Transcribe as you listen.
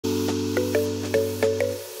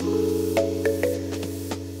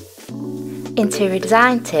interior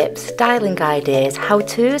design tips, styling ideas,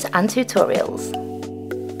 how-tos and tutorials.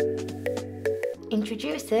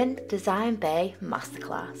 Introducing DesignBeau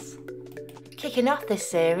Masterclass. Kicking off this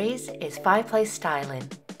series is fireplace styling.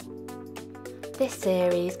 This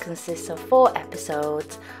series consists of 4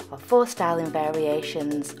 episodes of 4 styling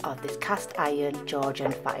variations of this cast iron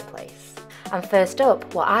Georgian fireplace. And first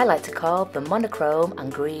up, what I like to call the monochrome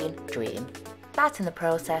and green dream. Starting the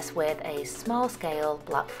process with a small scale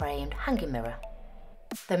black framed hanging mirror.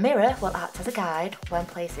 The mirror will act as a guide when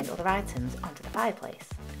placing other items onto the fireplace.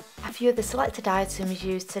 A few of the selected items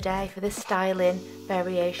used today for this styling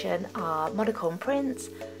variation are monochrome prints,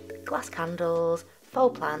 glass candles,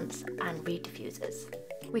 faux plants and reed diffusers.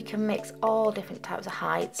 We can mix all different types of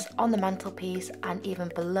heights on the mantelpiece and even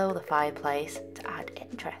below the fireplace to add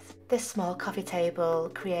interest. This small coffee table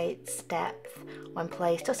creates depth when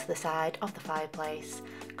placed just to the side of the fireplace,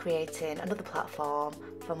 creating another platform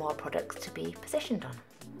for more products to be positioned on.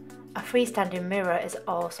 A freestanding mirror is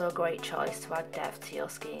also a great choice to add depth to your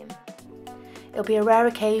scheme. It'll be a rare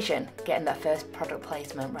occasion getting that first product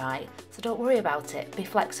placement right, so don't worry about it, be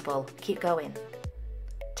flexible, keep going.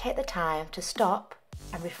 Take the time to stop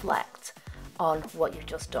and reflect on what you've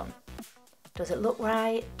just done. Does it look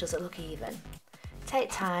right? Does it look even? Take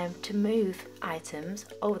time to move items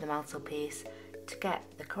over the mantelpiece to get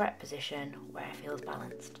the correct position where it feels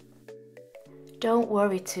balanced. Don't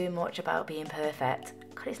worry too much about being perfect,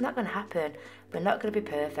 because it's not going to happen. We're not going to be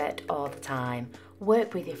perfect all the time.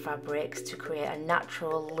 Work with your fabrics to create a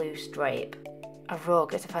natural loose drape. A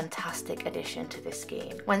rug is a fantastic addition to this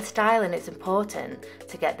scheme. When styling, it's important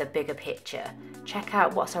to get the bigger picture. Check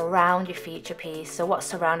out what's around your feature piece, so what's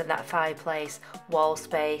surrounding that fireplace, wall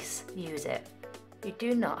space, use it. You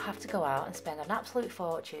do not have to go out and spend an absolute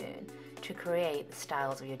fortune to create the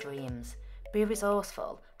styles of your dreams. Be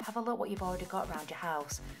resourceful, have a look what you've already got around your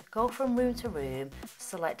house. Go from room to room,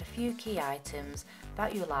 select a few key items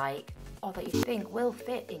that you like or that you think will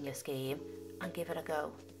fit in your scheme and give it a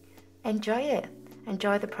go. Enjoy it,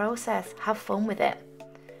 enjoy the process, have fun with it.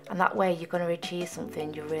 And that way you're going to achieve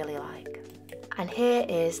something you really like. And here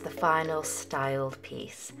is the final styled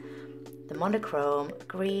piece, the monochrome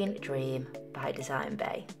green dream by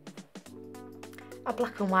DesignBeau. A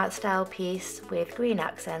black and white style piece with green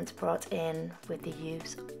accents brought in with the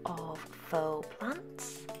use of faux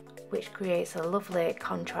plants, which creates a lovely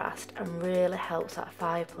contrast and really helps that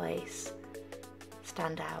fireplace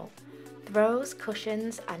stand out. Throws,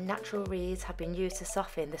 cushions and natural reeds have been used to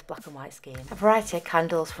soften this black and white scheme. A variety of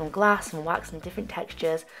candles from glass and wax and different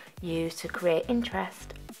textures used to create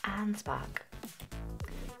interest and spark.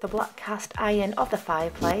 The black cast iron of the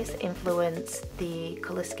fireplace influenced the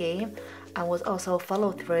colour scheme and was also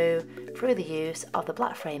followed through the use of the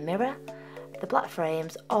black frame mirror, the black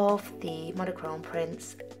frames of the monochrome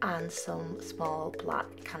prints and some small black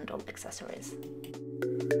candle accessories.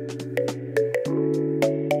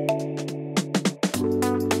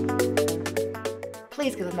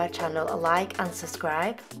 Please give my channel a like and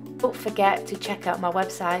subscribe. Don't forget to check out my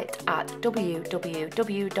website at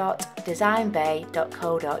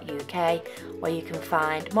www.designbeau.co.uk where you can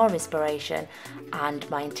find more inspiration and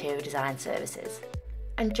my interior design services.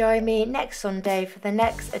 And join me next Sunday for the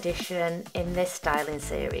next edition in this styling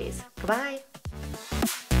series. Goodbye!